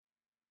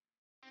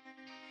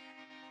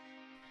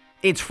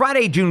It's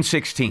Friday, June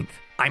 16th.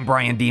 I'm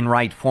Brian Dean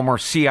Wright, former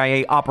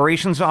CIA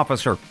operations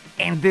officer,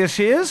 and this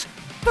is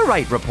the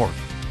Wright Report.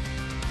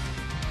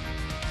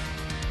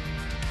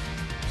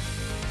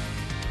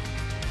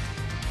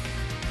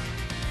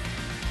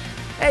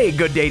 Hey,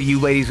 good day to you,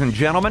 ladies and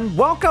gentlemen.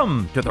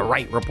 Welcome to the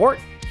Wright Report,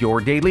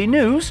 your daily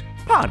news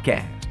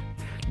podcast.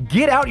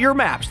 Get out your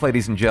maps,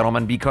 ladies and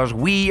gentlemen, because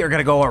we are going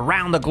to go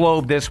around the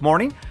globe this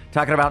morning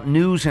talking about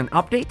news and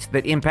updates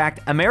that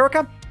impact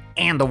America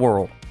and the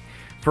world.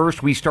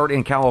 First, we start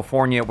in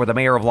California, where the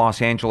mayor of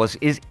Los Angeles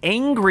is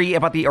angry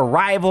about the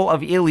arrival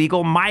of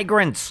illegal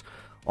migrants.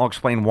 I'll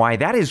explain why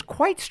that is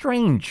quite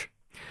strange.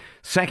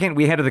 Second,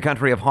 we head to the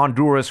country of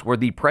Honduras, where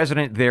the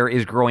president there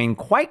is growing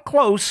quite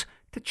close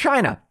to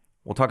China.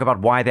 We'll talk about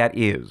why that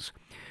is.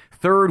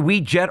 Third, we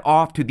jet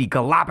off to the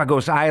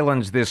Galapagos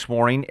Islands this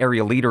morning.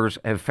 Area leaders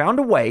have found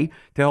a way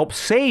to help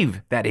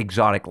save that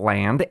exotic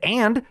land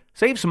and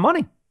save some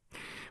money.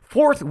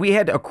 Fourth, we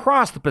head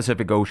across the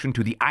Pacific Ocean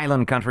to the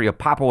island country of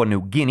Papua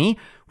New Guinea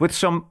with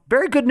some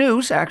very good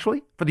news,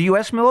 actually, for the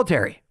U.S.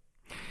 military.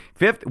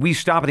 Fifth, we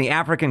stop in the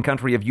African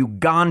country of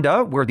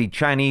Uganda, where the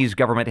Chinese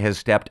government has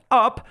stepped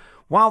up,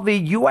 while the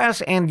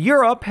U.S. and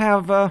Europe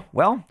have,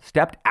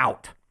 stepped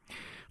out.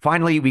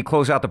 Finally, we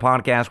close out the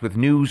podcast with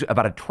news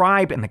about a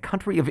tribe in the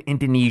country of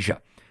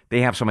Indonesia. They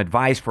have some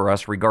advice for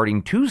us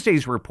regarding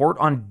Tuesday's report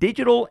on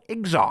digital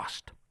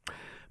exhaust.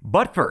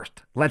 But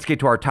first, let's get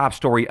to our top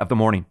story of the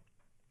morning.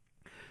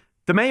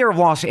 The mayor of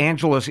Los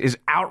Angeles is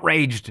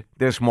outraged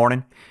this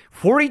morning.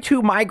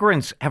 42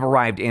 migrants have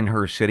arrived in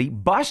her city,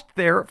 bused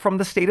there from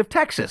the state of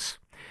Texas.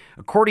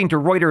 According to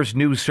Reuters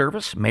news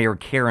service, Mayor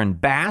Karen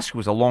Bass, who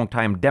is a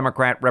longtime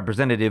Democrat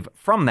representative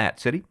from that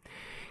city,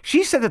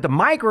 she said that the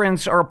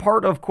migrants are a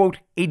part of, quote,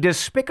 a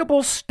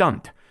despicable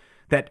stunt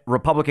that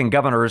Republican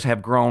governors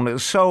have grown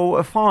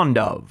so fond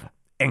of,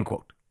 end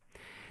quote.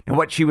 Now,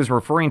 what she was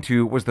referring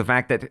to was the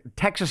fact that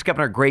Texas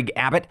Governor Greg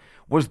Abbott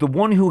was the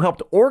one who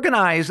helped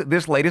organize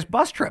this latest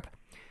bus trip.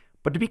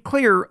 But to be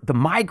clear, the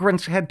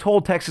migrants had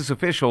told Texas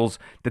officials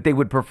that they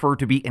would prefer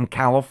to be in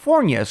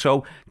California,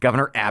 so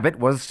Governor Abbott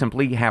was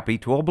simply happy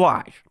to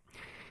oblige.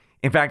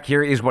 In fact,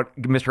 here is what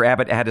Mr.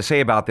 Abbott had to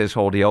say about this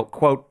whole deal.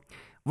 Quote,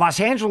 Los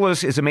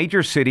Angeles is a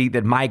major city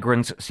that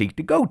migrants seek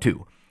to go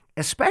to,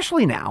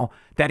 especially now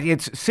that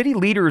its city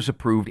leaders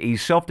approved a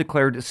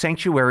self-declared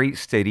sanctuary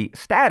city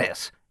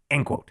status.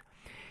 End quote.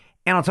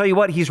 And I'll tell you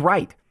what, he's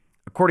right.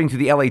 According to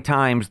the LA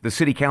Times, the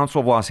City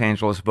Council of Los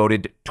Angeles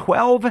voted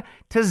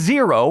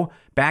 12-0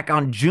 back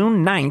on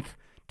June 9th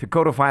to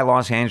codify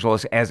Los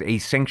Angeles as a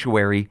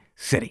sanctuary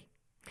city.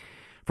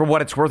 For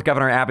what it's worth,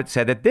 Governor Abbott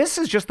said that this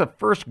is just the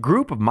first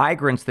group of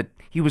migrants that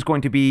he was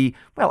going to be,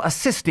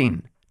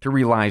 assisting to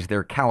realize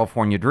their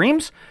California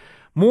dreams.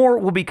 More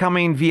will be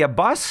coming via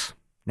bus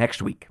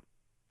next week.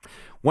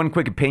 One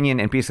quick opinion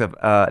and piece of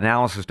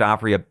analysis to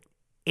offer you.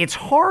 It's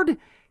hard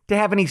to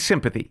have any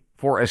sympathy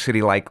for a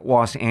city like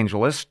Los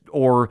Angeles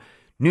or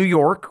New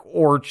York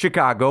or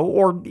Chicago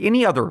or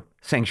any other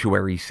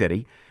sanctuary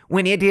city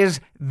when it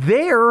is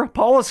their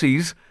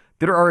policies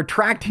that are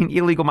attracting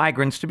illegal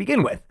migrants to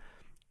begin with.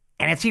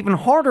 And it's even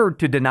harder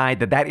to deny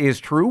that that is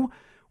true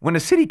when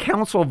a city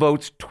council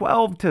votes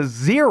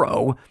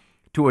 12-0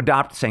 to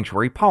adopt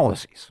sanctuary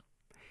policies.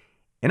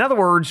 In other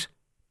words,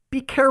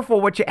 be careful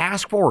what you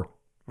ask for.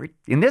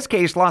 In this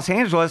case, Los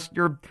Angeles,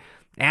 you're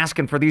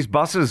asking for these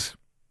buses.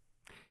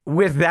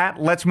 With that,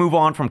 let's move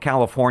on from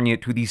California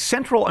to the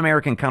Central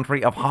American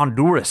country of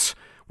Honduras,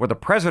 where the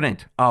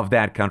president of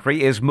that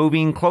country is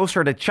moving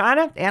closer to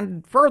China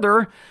and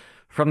further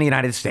from the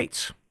United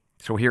States.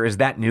 So here is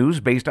that news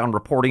based on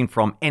reporting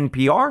from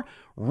NPR,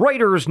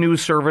 Reuters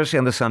News Service,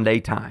 and the Sunday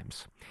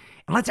Times.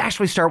 And let's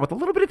actually start with a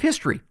little bit of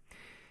history.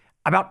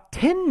 About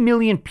 10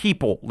 million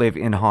people live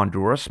in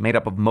Honduras, made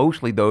up of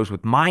mostly those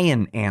with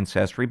Mayan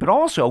ancestry, but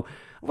also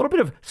a little bit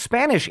of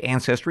Spanish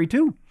ancestry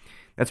too.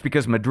 That's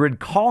because Madrid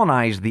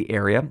colonized the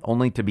area,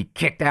 only to be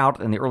kicked out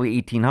in the early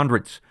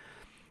 1800s.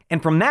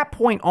 And from that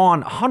point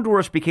on,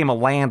 Honduras became a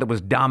land that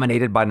was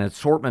dominated by an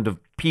assortment of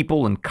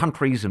people and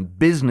countries and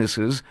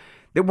businesses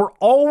that were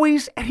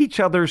always at each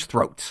other's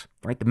throats.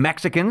 Right? The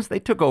Mexicans, they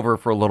took over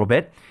for a little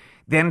bit.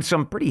 Then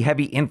some pretty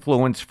heavy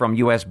influence from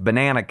U.S.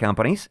 banana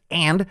companies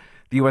and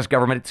the U.S.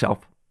 government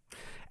itself.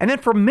 And then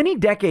for many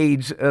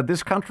decades,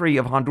 this country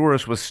of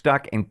Honduras was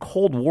stuck in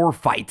Cold War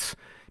fights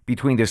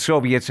between the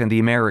Soviets and the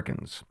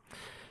Americans.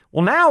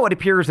 Well, now it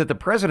appears that the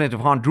president of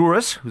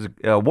Honduras, who's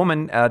a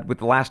woman with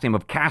the last name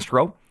of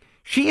Castro,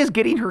 she is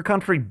getting her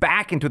country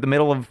back into the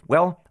middle of,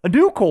 a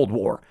new Cold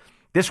War,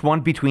 this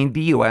one between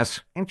the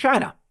U.S. and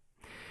China.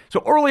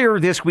 So earlier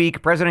this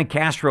week, President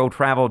Castro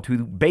traveled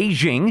to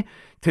Beijing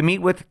to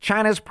meet with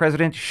China's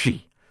President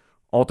Xi,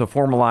 all to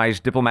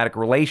formalize diplomatic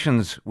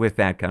relations with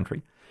that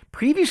country.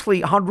 Previously,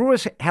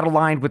 Honduras had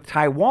aligned with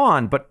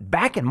Taiwan, but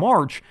back in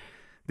March,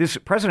 this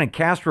President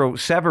Castro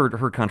severed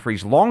her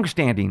country's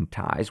longstanding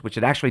ties, which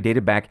had actually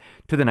dated back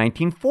to the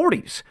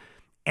 1940s.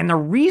 And the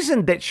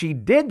reason that she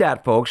did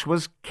that, folks,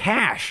 was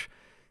cash.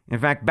 In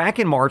fact, back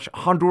in March,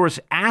 Honduras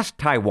asked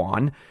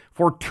Taiwan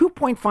for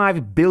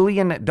 $2.5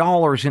 billion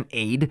in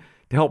aid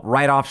to help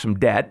write off some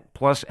debt,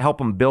 plus help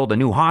them build a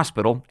new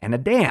hospital and a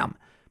dam.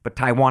 But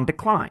Taiwan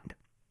declined.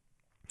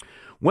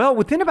 Well,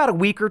 within about a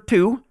week or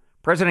two,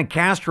 President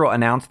Castro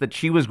announced that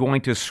she was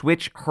going to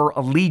switch her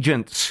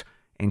allegiance,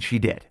 and she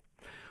did.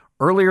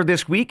 Earlier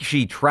this week,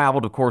 she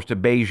traveled, of course, to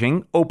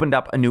Beijing, opened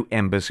up a new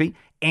embassy,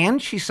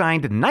 and she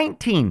signed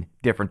 19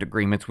 different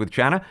agreements with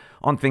China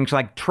on things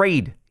like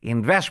trade,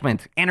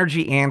 investment,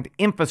 energy, and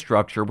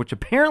infrastructure, which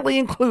apparently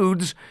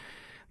includes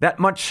that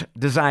much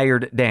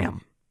desired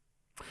dam.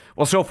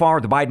 Well, so far,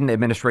 the Biden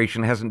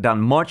administration hasn't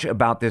done much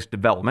about this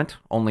development,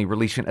 only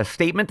releasing a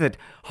statement that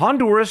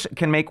Honduras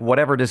can make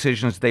whatever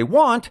decisions they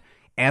want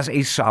as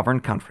a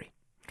sovereign country.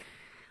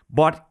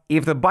 But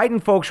if the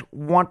Biden folks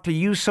want to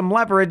use some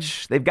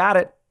leverage, they've got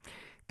it.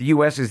 The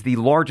U.S. is the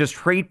largest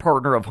trade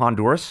partner of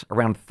Honduras.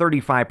 Around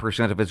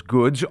 35% of its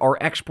goods are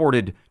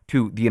exported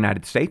to the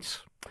United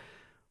States.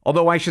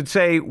 Although I should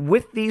say,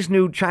 with these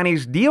new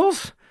Chinese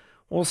deals,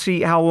 we'll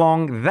see how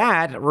long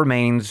that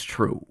remains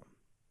true.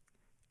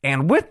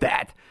 And with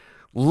that,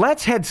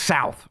 let's head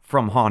south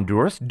from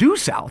Honduras, due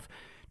south,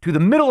 to the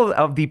middle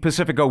of the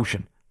Pacific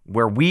Ocean,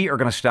 where we are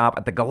going to stop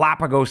at the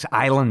Galapagos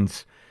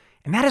Islands.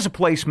 And that is a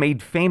place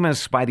made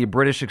famous by the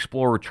British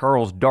explorer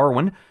Charles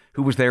Darwin,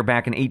 who was there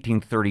back in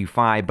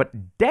 1835.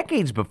 But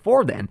decades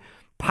before then,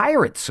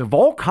 pirates of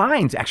all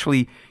kinds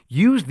actually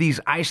used these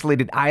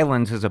isolated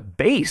islands as a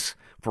base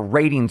for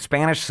raiding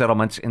Spanish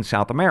settlements in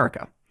South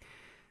America.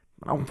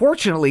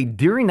 Unfortunately,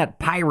 during that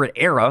pirate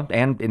era,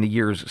 and in the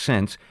years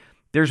since,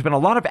 there's been a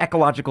lot of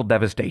ecological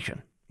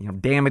devastation,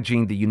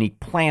 damaging the unique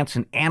plants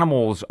and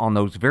animals on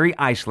those very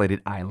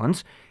isolated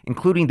islands,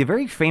 including the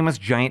very famous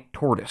giant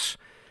tortoise.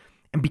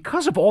 And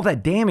because of all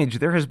that damage,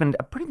 there has been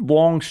a pretty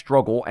long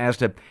struggle as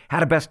to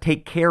how to best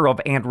take care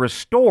of and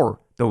restore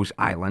those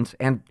islands,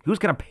 and who's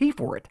going to pay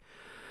for it.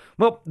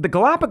 Well, the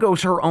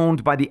Galapagos are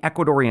owned by the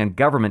Ecuadorian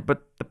government,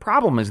 but the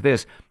problem is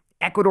this.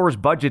 Ecuador's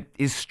budget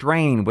is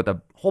strained with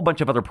a whole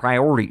bunch of other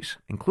priorities,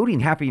 including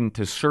having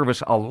to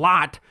service a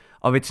lot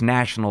of its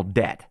national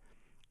debt.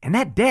 And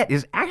that debt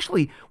is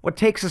actually what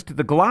takes us to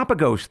the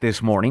Galapagos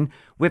this morning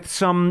with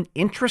some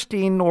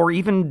interesting or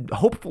even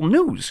hopeful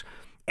news,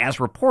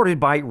 as reported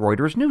by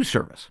Reuters News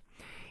Service.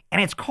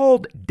 And it's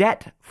called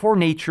debt for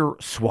nature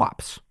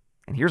swaps.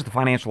 And here's the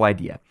financial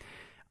idea.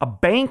 A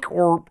bank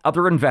or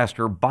other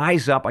investor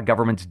buys up a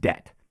government's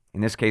debt, in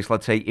this case,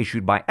 let's say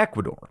issued by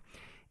Ecuador,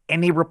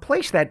 and they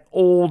replace that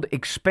old,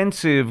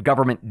 expensive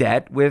government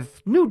debt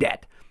with new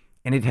debt,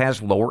 and it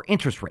has lower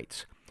interest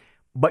rates.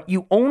 But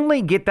you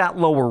only get that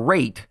lower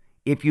rate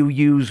if you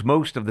use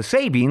most of the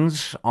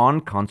savings on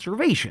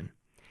conservation.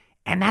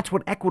 And that's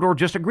what Ecuador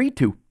just agreed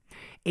to.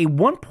 A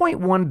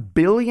 $1.1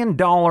 billion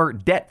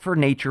debt for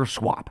nature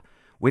swap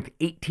with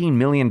 $18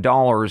 million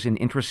in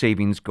interest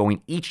savings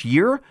going each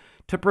year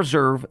to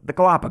preserve the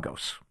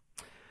Galapagos.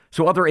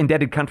 So other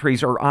indebted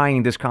countries are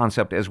eyeing this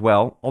concept as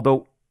well,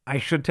 although I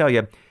should tell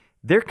you,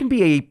 there can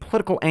be a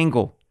political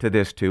angle to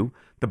this too.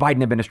 The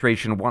Biden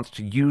administration wants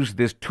to use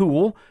this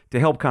tool to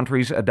help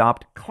countries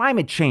adopt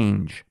climate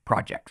change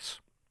projects.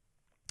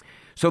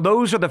 So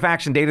those are the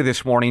facts and data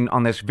this morning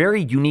on this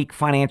very unique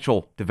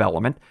financial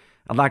development.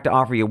 I'd like to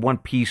offer you one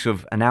piece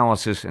of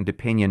analysis and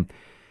opinion.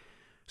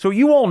 So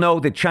you all know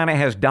that China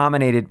has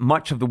dominated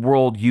much of the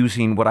world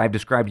using what I've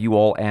described to you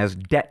all as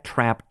debt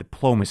trap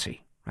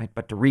diplomacy, right?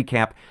 But to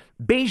recap,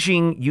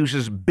 Beijing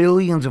uses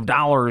billions of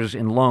dollars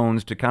in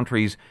loans to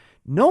countries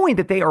knowing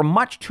that they are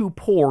much too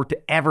poor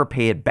to ever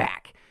pay it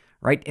back,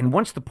 right? And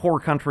once the poor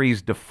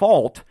countries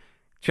default,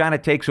 China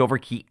takes over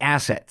key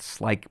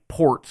assets like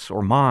ports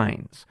or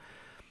mines.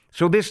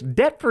 So this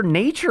debt for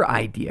nature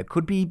idea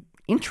could be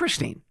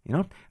interesting,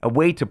 a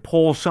way to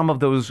pull some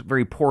of those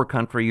very poor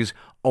countries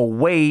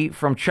away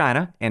from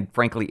China and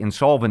frankly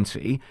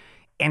insolvency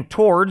and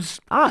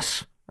towards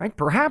us, right?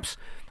 Perhaps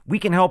we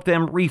can help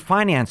them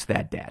refinance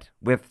that debt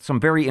with some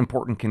very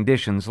important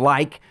conditions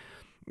like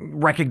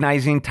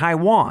recognizing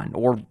Taiwan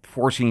or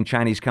forcing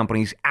Chinese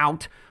companies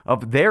out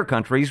of their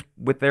countries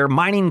with their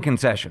mining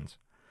concessions.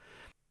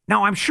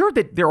 Now, I'm sure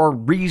that there are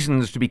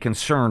reasons to be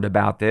concerned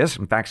about this.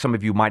 In fact, some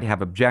of you might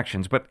have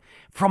objections, but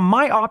from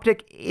my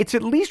optic, it's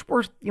at least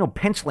worth,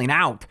 penciling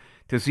out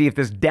to see if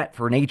this debt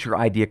for nature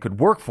idea could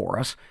work for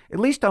us, at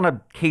least on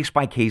a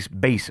case-by-case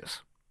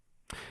basis.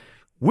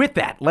 With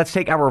that, let's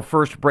take our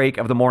first break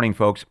of the morning,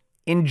 folks.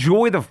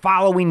 Enjoy the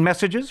following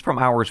messages from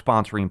our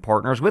sponsoring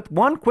partners with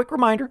one quick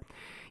reminder.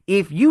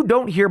 If you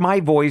don't hear my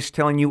voice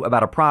telling you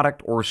about a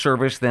product or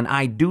service, then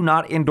I do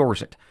not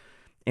endorse it.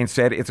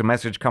 Instead, it's a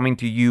message coming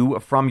to you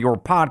from your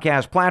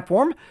podcast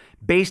platform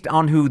based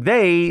on who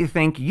they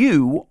think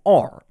you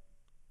are.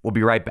 We'll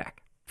be right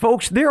back.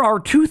 Folks, there are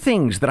two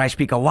things that I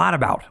speak a lot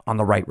about on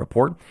the Wright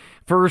Report.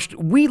 First,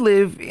 we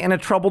live in a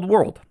troubled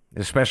world,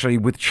 especially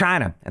with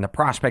China and the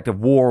prospect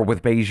of war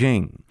with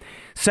Beijing.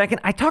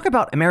 Second, I talk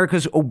about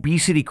America's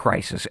obesity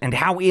crisis and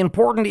how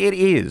important it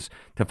is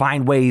to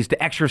find ways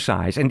to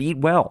exercise and eat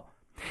well.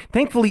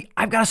 Thankfully,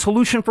 I've got a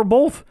solution for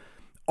both.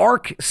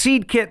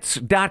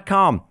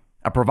 ArcSeedKits.com,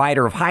 a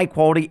provider of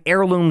high-quality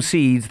heirloom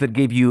seeds that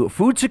give you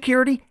food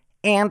security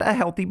and a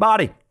healthy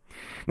body.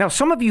 Now,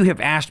 some of you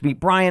have asked me,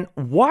 Brian,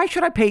 why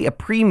should I pay a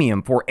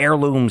premium for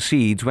heirloom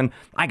seeds when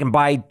I can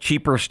buy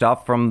cheaper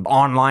stuff from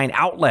online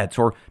outlets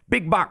or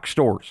big box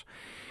stores?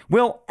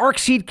 Well, ARC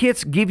seed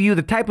kits give you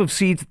the type of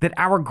seeds that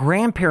our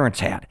grandparents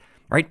had,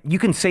 right? You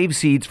can save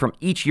seeds from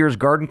each year's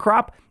garden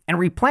crop and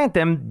replant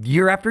them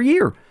year after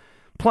year.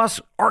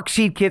 Plus, ARC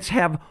seed kits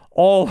have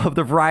all of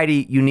the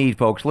variety you need,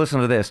 folks.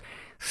 Listen to this.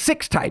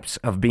 6 types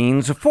of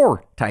beans,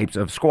 4 types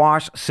of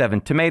squash,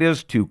 7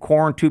 tomatoes, 2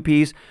 corn, 2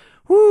 peas.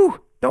 Whoo!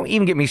 Don't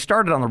even get me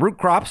started on the root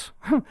crops,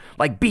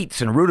 like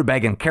beets and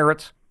rutabaga and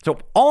carrots. So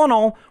all in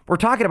all, we're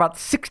talking about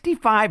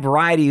 65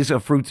 varieties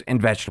of fruits and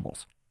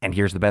vegetables. And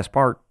here's the best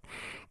part.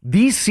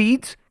 These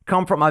seeds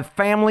come from a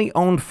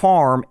family-owned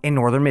farm in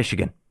northern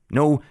Michigan.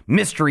 No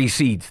mystery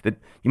seeds that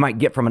you might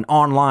get from an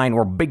online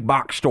or big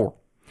box store.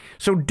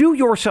 So do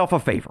yourself a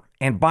favor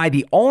and buy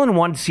the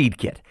all-in-one seed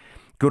kit.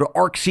 Go to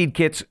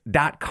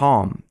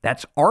arcseedkits.com.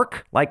 That's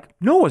ARC, like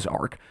Noah's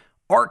Ark,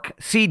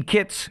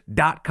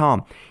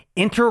 arcseedkits.com.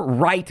 Enter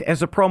Wright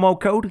as a promo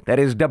code, that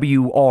is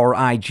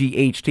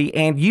WRIGHT,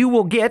 and you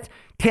will get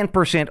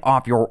 10%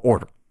 off your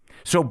order.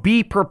 So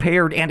be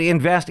prepared and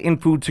invest in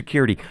food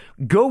security.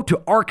 Go to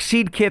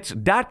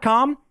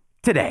arcseedkits.com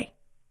today.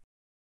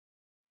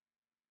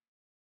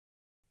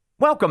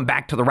 Welcome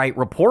back to the Wright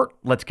Report.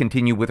 Let's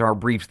continue with our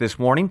briefs this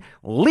morning.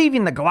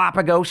 Leaving the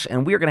Galapagos,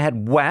 and we're going to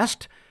head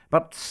west,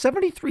 about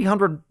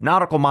 7,300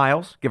 nautical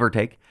miles, give or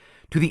take,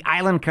 to the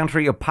island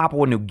country of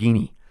Papua New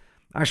Guinea.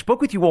 I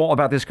spoke with you all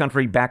about this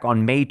country back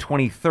on May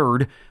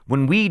 23rd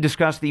when we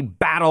discussed the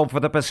battle for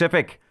the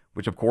Pacific,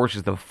 which of course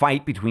is the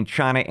fight between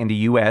China and the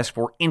U.S.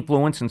 for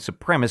influence and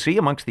supremacy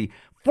amongst the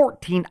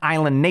 14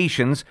 island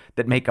nations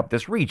that make up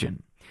this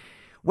region.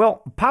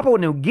 Well, Papua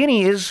New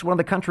Guinea is one of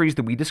the countries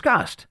that we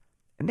discussed,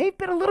 and they've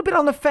been a little bit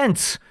on the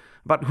fence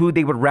about who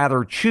they would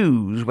rather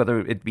choose,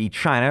 whether it be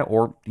China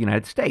or the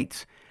United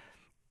States.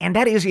 And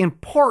that is in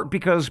part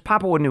because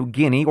Papua New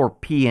Guinea, or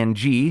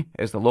PNG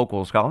as the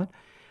locals call it,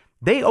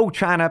 they owe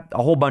China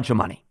a whole bunch of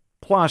money.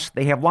 Plus,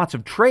 they have lots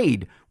of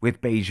trade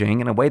with Beijing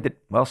in a way that,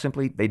 well,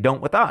 simply they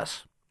don't with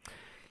us.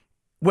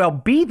 Well,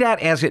 be that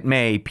as it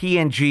may,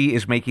 PNG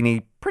is making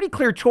a pretty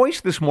clear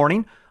choice this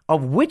morning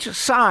of which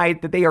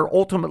side that they are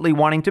ultimately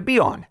wanting to be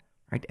on,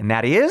 right? And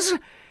that is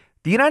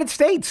the United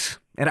States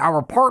and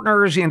our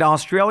partners in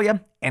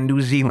Australia and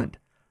New Zealand.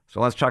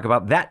 So let's talk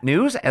about that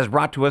news as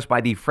brought to us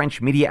by the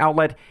French media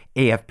outlet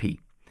AFP.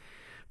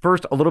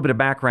 First, a little bit of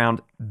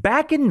background.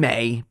 Back in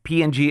May,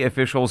 PNG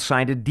officials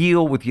signed a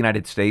deal with the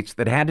United States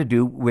that had to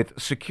do with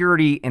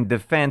security and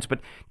defense, but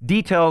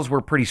details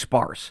were pretty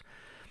sparse.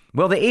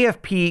 Well, the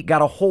AFP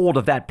got a hold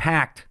of that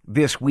pact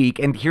this week,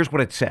 and here's what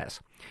it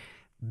says.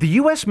 The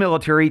U.S.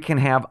 military can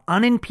have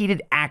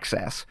unimpeded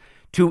access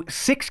to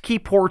 6 key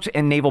ports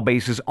and naval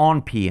bases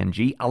on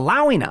PNG,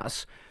 allowing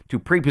us to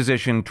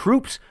pre-position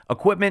troops,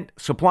 equipment,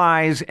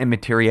 supplies, and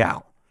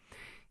materiel.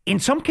 In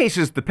some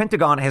cases, the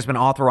Pentagon has been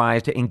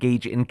authorized to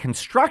engage in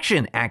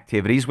construction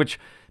activities, which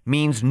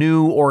means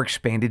new or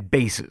expanded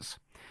bases.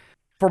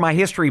 For my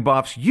history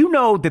buffs, you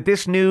know that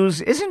this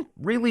news isn't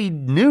really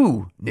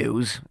new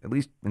news, at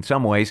least in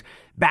some ways.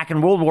 Back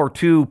in World War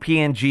II,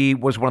 PNG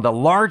was one of the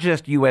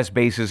largest U.S.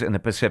 bases in the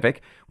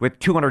Pacific, with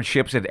 200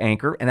 ships at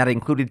anchor, and that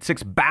included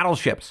 6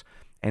 battleships,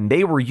 and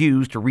they were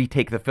used to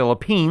retake the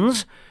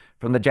Philippines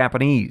from the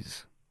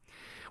Japanese.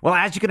 Well,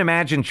 as you can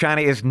imagine,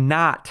 China is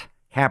not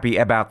happy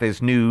about this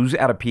news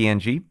out of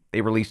PNG. They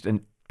released a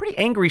pretty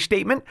angry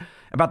statement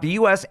about the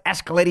U.S.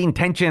 escalating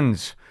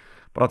tensions.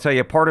 But I'll tell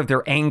you, part of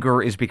their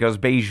anger is because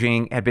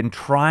Beijing had been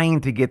trying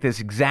to get this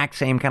exact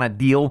same kind of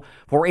deal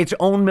for its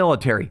own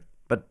military.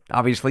 But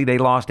obviously they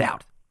lost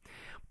out.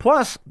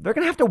 Plus, they're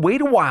going to have to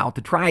wait a while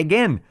to try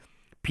again.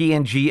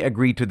 PNG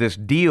agreed to this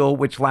deal,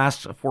 which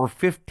lasts for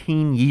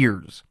 15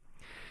 years.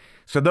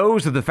 So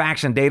those are the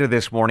facts and data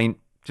this morning.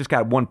 Just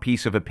got one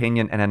piece of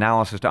opinion and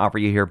analysis to offer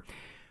you here.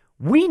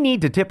 We need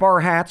to tip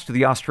our hats to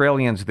the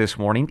Australians this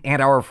morning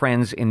and our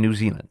friends in New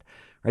Zealand.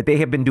 Right? They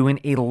have been doing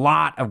a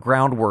lot of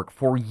groundwork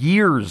for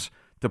years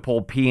to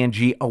pull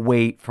PNG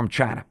away from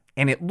China,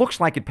 and it looks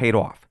like it paid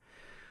off.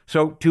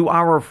 So to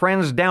our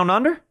friends down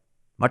under,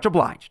 much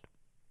obliged.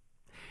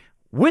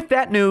 With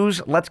that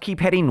news, let's keep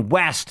heading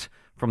west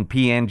from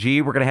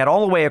PNG. We're going to head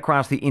all the way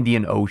across the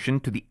Indian Ocean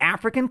to the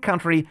African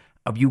country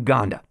of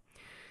Uganda.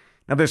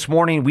 Now, this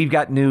morning, we've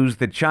got news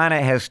that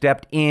China has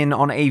stepped in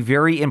on a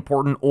very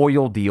important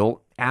oil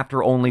deal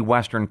after only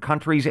Western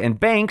countries and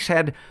banks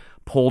had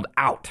pulled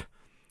out.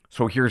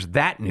 So here's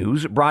that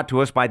news brought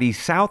to us by the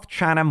South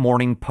China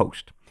Morning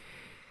Post.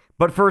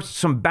 But first,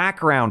 some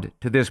background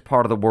to this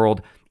part of the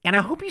world. And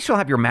I hope you still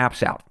have your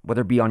maps out,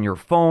 whether it be on your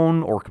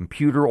phone or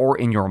computer or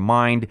in your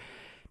mind,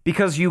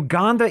 because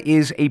Uganda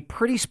is a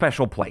pretty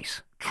special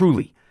place,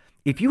 truly.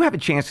 If you have a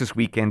chance this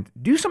weekend,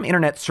 do some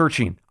internet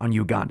searching on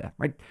Uganda,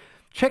 right?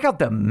 Check out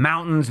the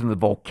mountains and the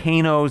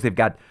volcanoes. They've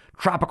got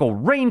tropical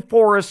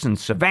rainforests and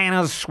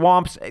savannas,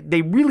 swamps.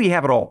 They really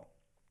have it all.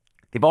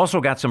 They've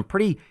also got some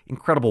pretty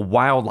incredible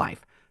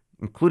wildlife,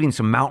 including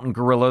some mountain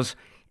gorillas.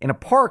 in a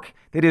park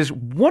that is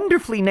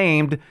wonderfully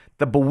named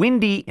the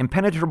Bwindi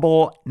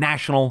Impenetrable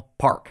National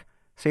Park.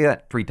 Say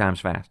that 3 times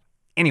fast.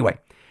 Anyway,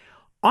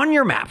 on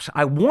your maps,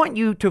 I want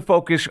you to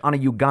focus on a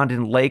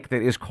Ugandan lake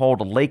that is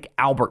called Lake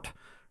Albert,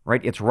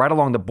 right? It's right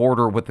along the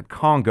border with the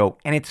Congo,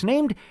 and it's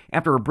named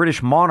after a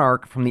British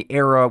monarch from the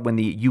era when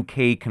the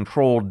UK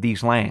controlled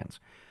these lands.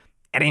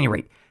 At any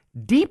rate,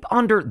 deep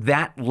under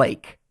that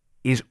lake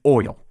is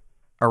oil,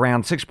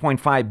 around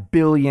 6.5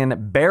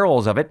 billion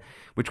barrels of it,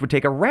 which would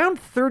take around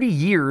 30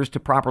 years to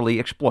properly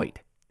exploit,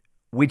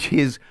 which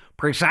is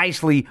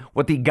precisely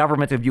what the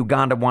government of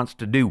Uganda wants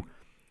to do.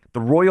 The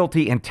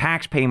royalty and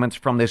tax payments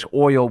from this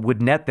oil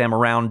would net them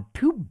around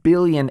 $2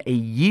 billion a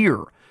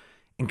year.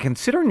 And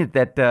considering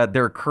that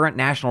their current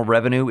national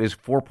revenue is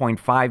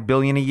 $4.5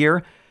 billion a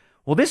year,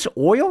 well, this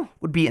oil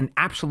would be an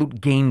absolute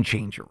game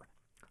changer.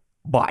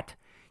 But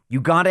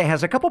Uganda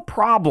has a couple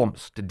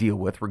problems to deal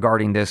with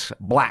regarding this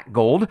black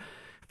gold.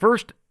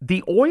 First,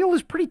 the oil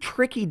is pretty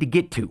tricky to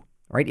get to,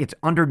 right? It's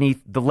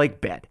underneath the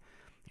lake bed.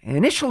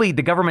 Initially,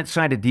 the government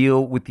signed a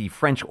deal with the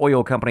French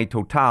oil company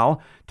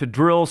Total to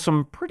drill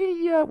some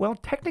pretty,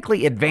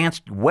 technically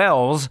advanced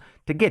wells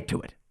to get to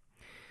it.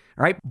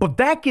 All right, but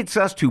that gets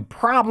us to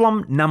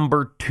problem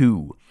number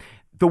 2.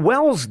 The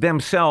wells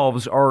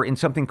themselves are in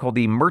something called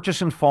the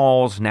Murchison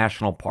Falls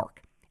National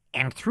Park.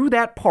 And through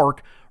that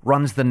park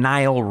runs the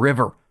Nile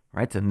River,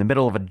 right? It's in the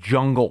middle of a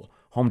jungle,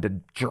 home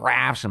to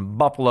giraffes and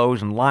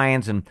buffaloes and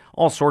lions and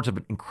all sorts of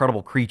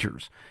incredible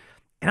creatures.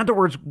 In other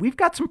words, we've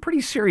got some pretty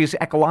serious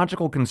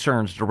ecological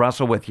concerns to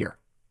wrestle with here.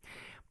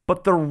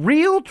 But the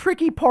real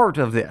tricky part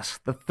of this,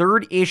 the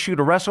third issue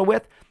to wrestle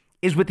with,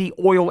 is with the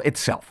oil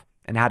itself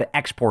and how to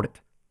export it.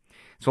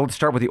 So let's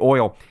start with the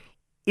oil.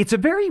 It's a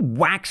very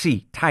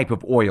waxy type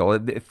of oil,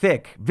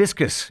 thick,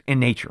 viscous in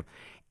nature.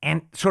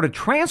 And so to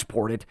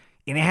transport it,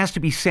 it has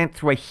to be sent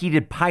through a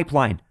heated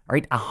pipeline,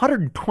 right?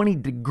 120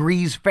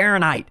 degrees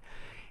Fahrenheit.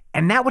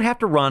 And that would have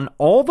to run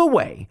all the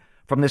way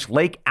from this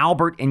Lake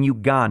Albert in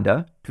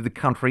Uganda to the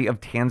country of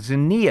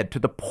Tanzania, to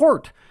the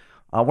port,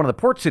 one of the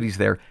port cities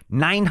there,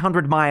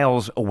 900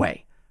 miles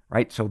away,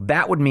 right? So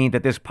that would mean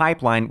that this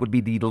pipeline would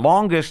be the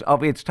longest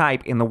of its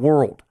type in the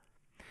world.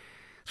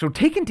 So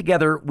taken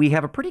together, we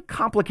have a pretty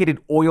complicated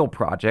oil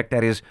project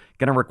that is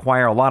going to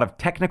require a lot of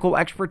technical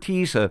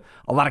expertise, a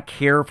lot of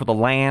care for the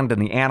land and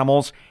the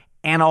animals,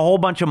 and a whole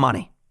bunch of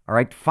money, all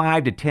right?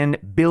 $5 to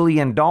 $10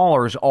 billion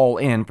all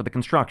in for the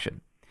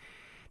construction.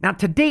 Now,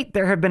 to date,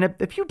 there have been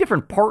a few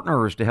different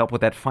partners to help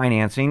with that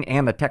financing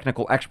and the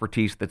technical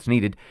expertise that's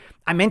needed.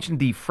 I mentioned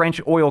the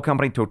French oil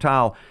company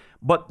Total,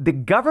 but the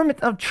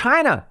government of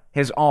China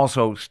has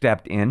also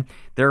stepped in.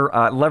 They're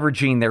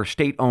leveraging their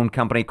state-owned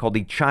company called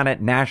the China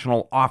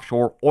National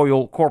Offshore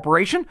Oil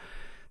Corporation.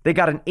 They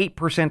got an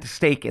 8%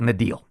 stake in the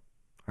deal,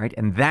 right?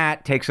 And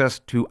that takes us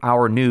to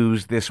our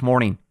news this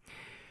morning.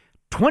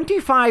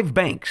 25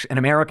 banks in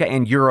America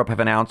and Europe have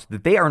announced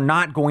that they are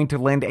not going to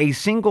lend a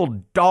single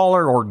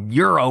dollar or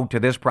euro to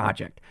this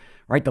project,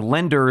 right? The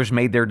lenders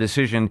made their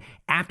decision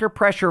after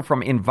pressure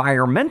from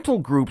environmental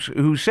groups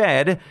who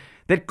said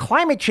that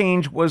climate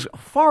change was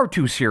far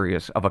too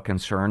serious of a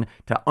concern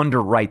to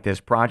underwrite this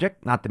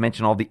project, not to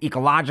mention all the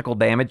ecological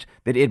damage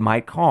that it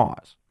might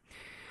cause.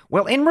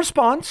 Well, in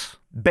response,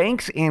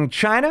 banks in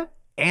China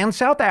and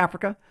South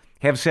Africa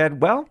have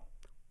said, well,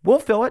 we'll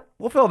fill it.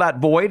 We'll fill that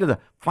void of the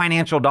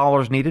financial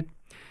dollars needed.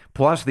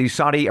 Plus, the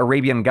Saudi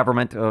Arabian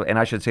government, and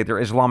I should say their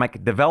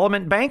Islamic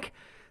Development Bank,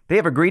 they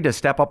have agreed to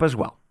step up as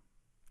well.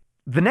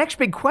 The next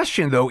big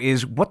question, though,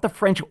 is what the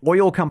French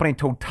oil company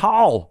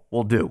Total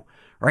will do,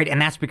 right?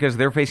 And that's because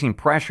they're facing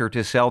pressure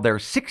to sell their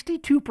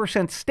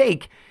 62%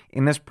 stake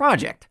in this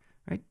project,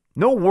 right?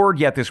 No word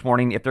yet this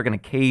morning if they're going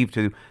to cave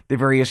to the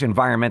various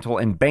environmental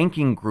and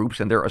banking groups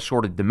and their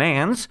assorted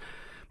demands,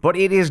 but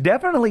it is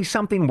definitely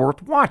something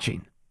worth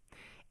watching.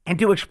 And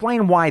to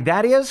explain why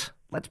that is,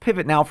 let's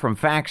pivot now from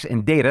facts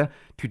and data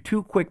to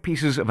 2 quick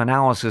pieces of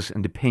analysis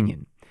and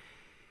opinion.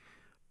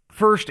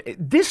 First,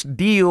 this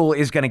deal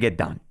is going to get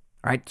done,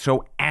 right?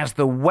 So as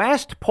the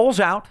West pulls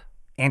out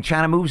and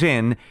China moves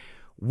in,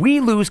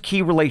 we lose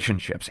key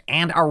relationships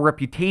and our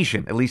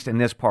reputation, at least in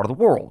this part of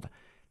the world.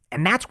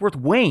 And that's worth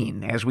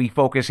weighing as we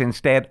focus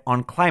instead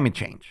on climate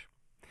change.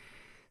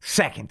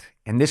 Second,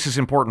 and this is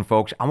important,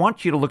 folks, I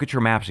want you to look at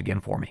your maps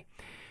again for me.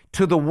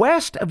 To the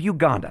west of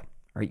Uganda,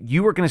 right,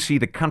 you are going to see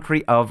the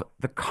country of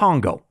the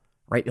Congo,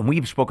 right? And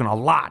we've spoken a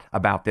lot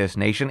about this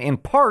nation, in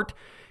part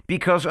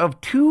because of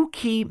 2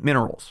 key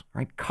minerals,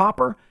 right?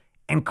 Copper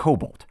and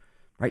cobalt,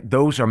 right?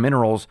 Those are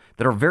minerals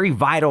that are very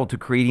vital to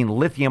creating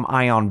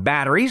lithium-ion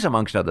batteries,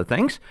 amongst other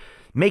things,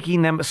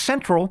 making them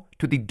central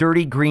to the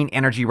dirty green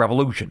energy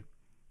revolution,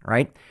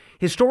 right?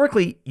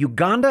 Historically,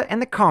 Uganda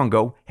and the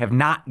Congo have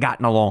not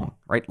gotten along,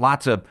 right?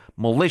 Lots of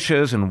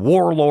militias and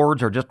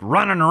warlords are just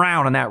running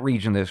around in that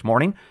region this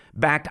morning,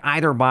 backed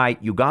either by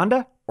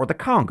Uganda or the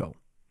Congo.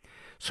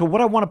 So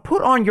what I want to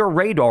put on your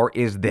radar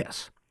is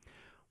this.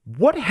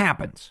 What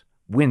happens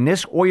when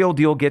this oil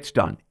deal gets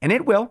done? And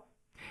it will.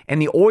 And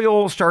the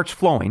oil starts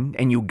flowing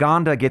and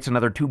Uganda gets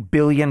another $2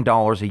 billion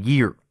a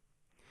year.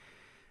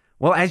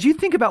 Well, as you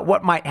think about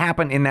what might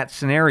happen in that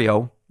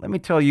scenario, let me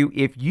tell you,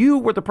 if you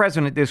were the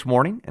president this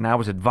morning and I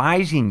was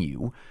advising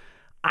you,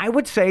 I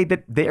would say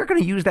that they're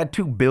going to use that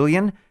 $2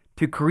 billion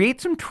to create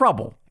some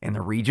trouble in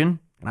the region.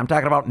 And I'm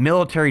talking about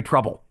military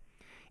trouble.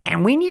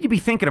 And we need to be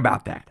thinking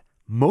about that,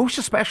 most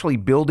especially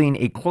building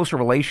a closer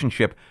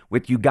relationship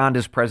with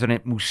Uganda's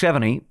President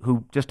Museveni,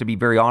 who, just to be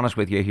very honest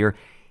with you here,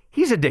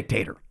 he's a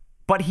dictator,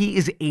 but he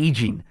is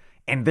aging.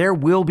 And there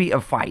will be a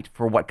fight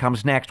for what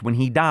comes next when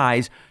he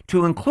dies,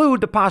 to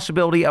include the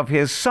possibility of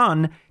his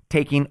son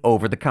taking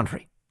over the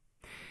country.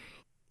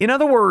 In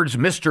other words,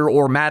 Mr.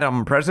 or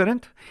Madam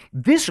President,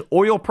 this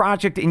oil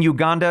project in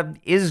Uganda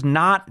is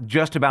not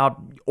just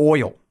about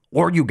oil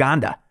or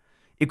Uganda.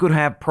 It could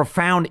have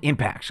profound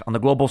impacts on the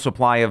global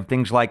supply of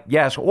things like,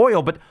 yes,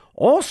 oil, but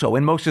also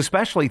and most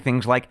especially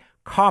things like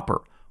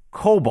copper,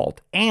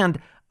 cobalt, and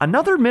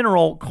another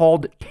mineral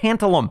called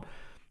tantalum.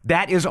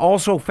 That is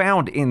also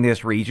found in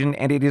this region,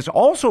 and it is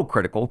also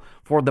critical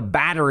for the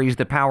batteries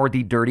that power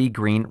the dirty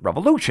green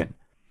revolution.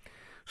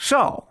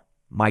 So,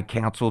 my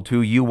counsel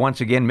to you once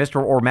again, Mr.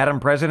 or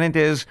Madam President,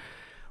 is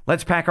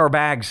let's pack our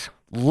bags.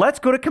 Let's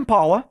go to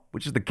Kampala,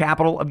 which is the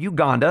capital of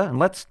Uganda, and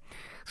let's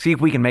see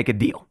if we can make a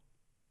deal.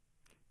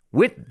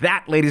 With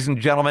that, ladies and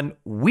gentlemen,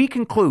 we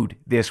conclude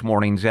this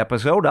morning's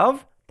episode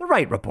of The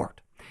Wright Report.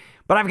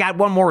 But I've got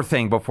one more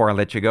thing before I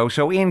let you go,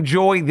 so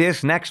enjoy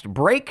this next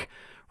break,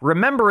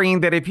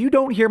 remembering that if you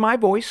don't hear my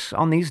voice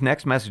on these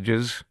next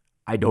messages,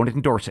 I don't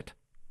endorse it.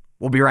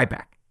 We'll be right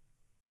back.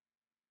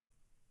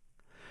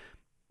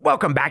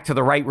 Welcome back to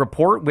The Wright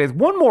Report with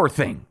one more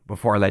thing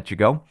before I let you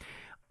go.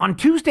 On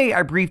Tuesday,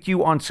 I briefed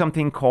you on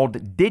something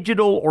called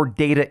digital or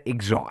data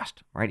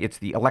exhaust, right? It's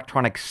the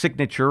electronic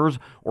signatures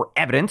or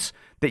evidence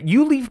that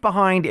you leave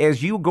behind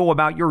as you go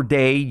about your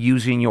day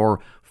using your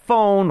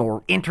phone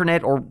or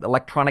internet or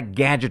electronic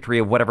gadgetry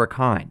of whatever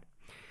kind.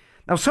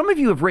 Now, some of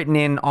you have written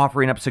in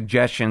offering up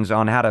suggestions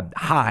on how to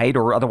hide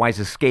or otherwise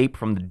escape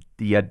from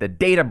the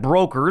data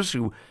brokers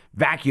who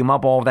vacuum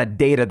up all of that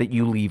data that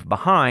you leave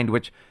behind,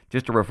 which,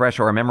 just to refresh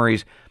our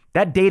memories,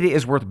 that data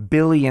is worth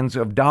billions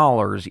of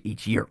dollars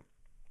each year.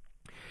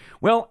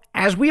 Well,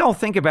 as we all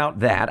think about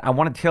that, I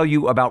want to tell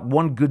you about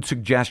one good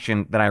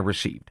suggestion that I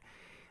received.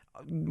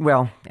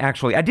 Well,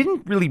 actually, I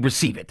didn't really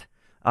receive it,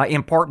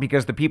 in part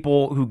because the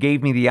people who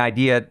gave me the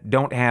idea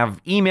don't have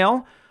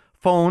email,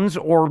 phones,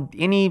 or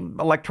any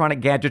electronic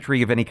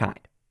gadgetry of any kind.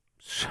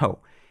 So,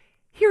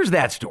 here's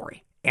that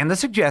story and the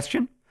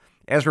suggestion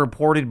as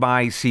reported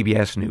by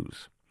CBS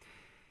News.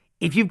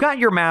 If you've got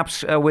your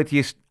maps with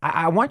you,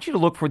 I want you to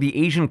look for the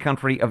Asian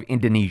country of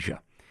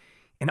Indonesia.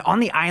 And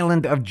on the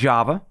island of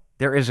Java,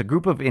 there is a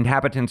group of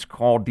inhabitants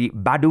called the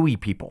Baduy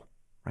people,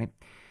 right?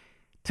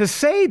 To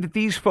say that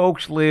these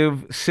folks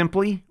live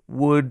simply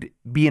would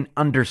be an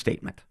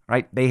understatement,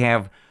 right? They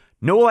have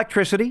no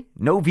electricity,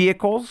 no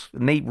vehicles,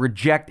 and they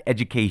reject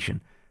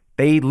education.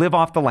 They live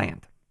off the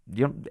land.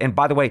 And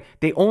by the way,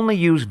 they only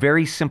use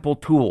very simple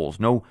tools,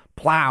 no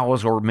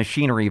plows or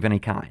machinery of any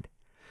kind.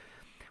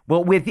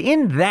 Well,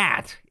 within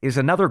that is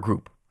another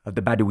group of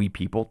the Baduy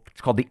people.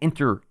 It's called the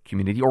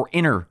inter-community or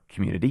inner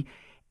community.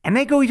 And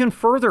they go even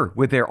further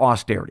with their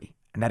austerity,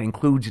 and that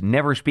includes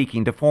never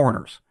speaking to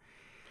foreigners.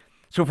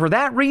 So for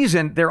that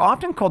reason, they're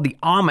often called the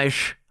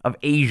Amish of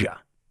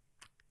Asia.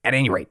 At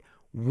any rate,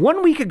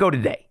 1 week ago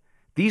today,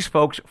 these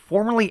folks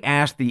formally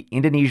asked the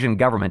Indonesian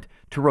government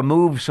to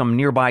remove some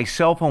nearby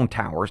cell phone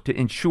towers to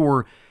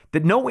ensure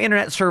that no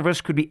internet service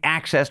could be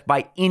accessed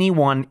by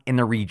anyone in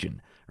the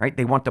region, right?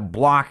 They want to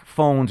block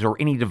phones or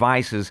any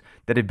devices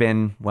that have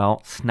been,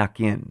 well, snuck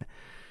in.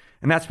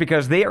 And that's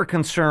because they are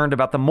concerned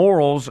about the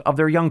morals of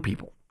their young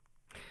people.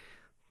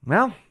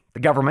 Well, the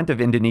government of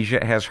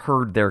Indonesia has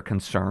heard their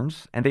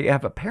concerns, and they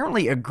have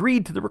apparently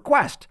agreed to the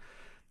request.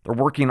 They're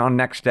working on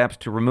next steps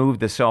to remove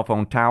the cell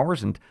phone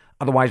towers and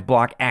otherwise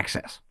block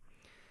access.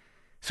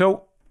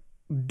 So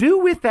do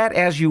with that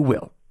as you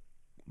will,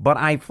 but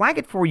I flag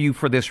it for you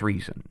for this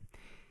reason.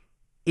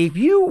 If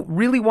you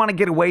really want to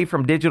get away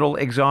from digital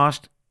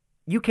exhaust,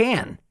 you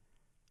can.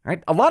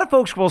 Right? A lot of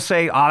folks will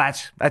say, "Oh,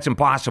 that's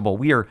impossible.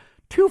 We are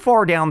too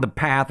far down the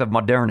path of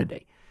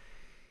modernity."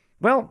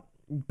 Well,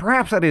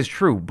 perhaps that is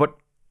true, but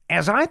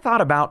as I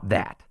thought about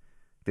that,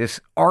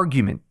 this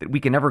argument that we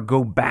can never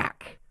go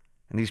back,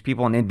 and these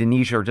people in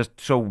Indonesia are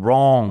just so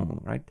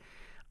wrong, right?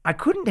 I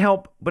couldn't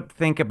help but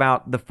think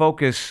about the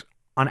focus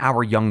on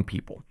our young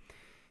people.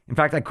 In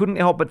fact, I couldn't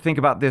help but think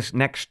about this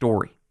next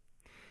story.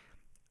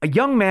 A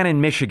young man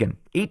in Michigan,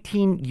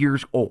 18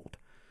 years old,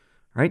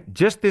 right?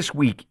 Just this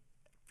week,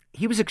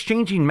 he was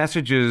exchanging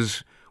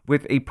messages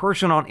with a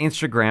person on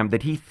Instagram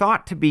that he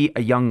thought to be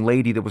a young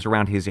lady that was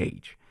around his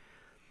age.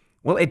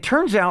 Well, it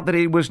turns out that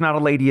it was not a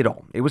lady at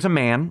all. It was a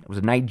man. It was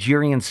a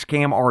Nigerian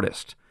scam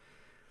artist.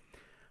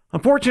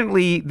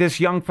 Unfortunately, this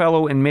young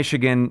fellow in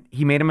Michigan,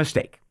 he made a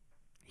mistake.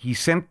 He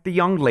sent the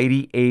young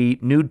lady a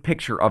nude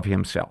picture of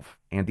himself,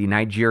 and the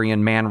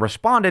Nigerian man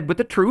responded with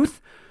the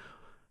truth,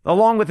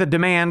 along with a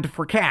demand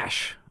for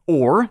cash,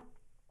 or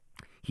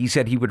he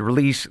said he would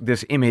release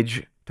this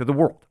image to the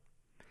world.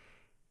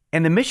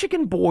 And the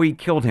Michigan boy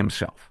killed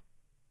himself,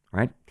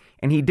 right?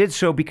 and he did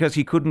so because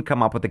he couldn't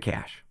come up with the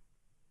cash.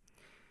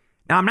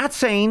 Now, I'm not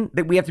saying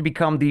that we have to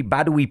become the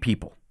Badui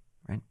people,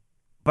 right?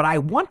 But I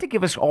want to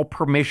give us all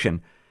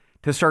permission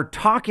to start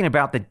talking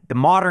about the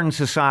modern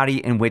society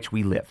in which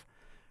we live,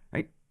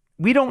 right?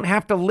 We don't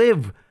have to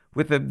live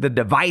with the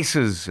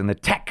devices and the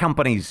tech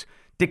companies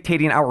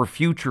dictating our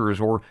futures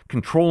or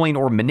controlling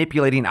or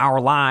manipulating our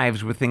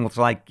lives with things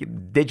like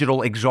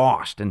digital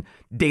exhaust and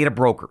data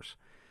brokers.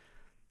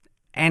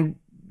 And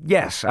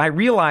yes, I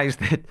realize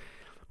that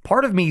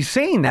part of me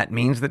saying that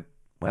means that,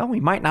 well, we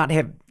might not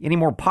have any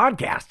more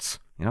podcasts,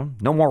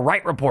 no more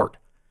Wright Report.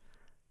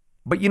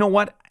 But you know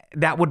what?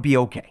 That would be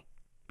okay,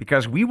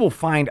 because we will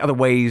find other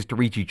ways to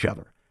reach each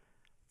other.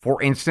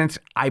 For instance,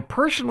 I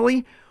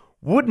personally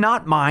would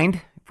not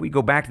mind if we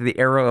go back to the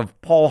era of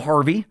Paul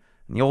Harvey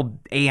and the old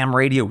AM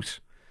radios,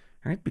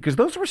 right? Because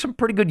those were some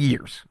pretty good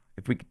years.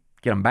 If we could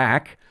get them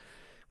back,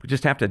 we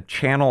just have to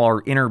channel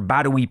our inner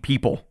Badui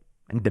people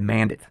and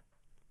demand it.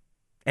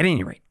 At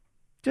any rate,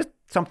 just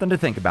something to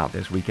think about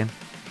this weekend.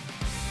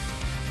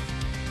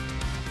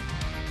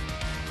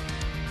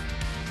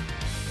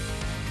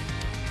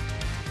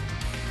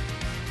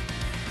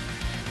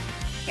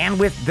 And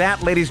with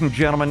that, ladies and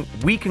gentlemen,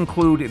 we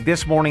conclude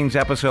this morning's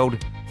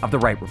episode of the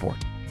Wright Report.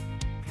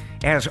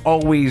 As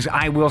always,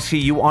 I will see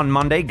you on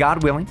Monday,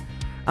 God willing.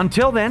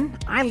 Until then,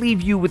 I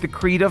leave you with the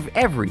creed of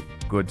every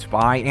good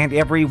spy and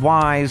every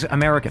wise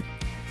American.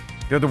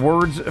 They're the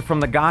words from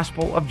the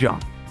Gospel of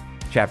John,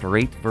 chapter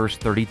 8, verse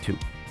 32.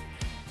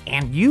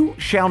 And you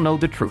shall know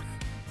the truth,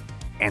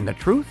 and the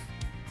truth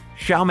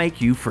shall make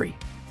you free.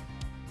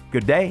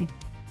 Good day.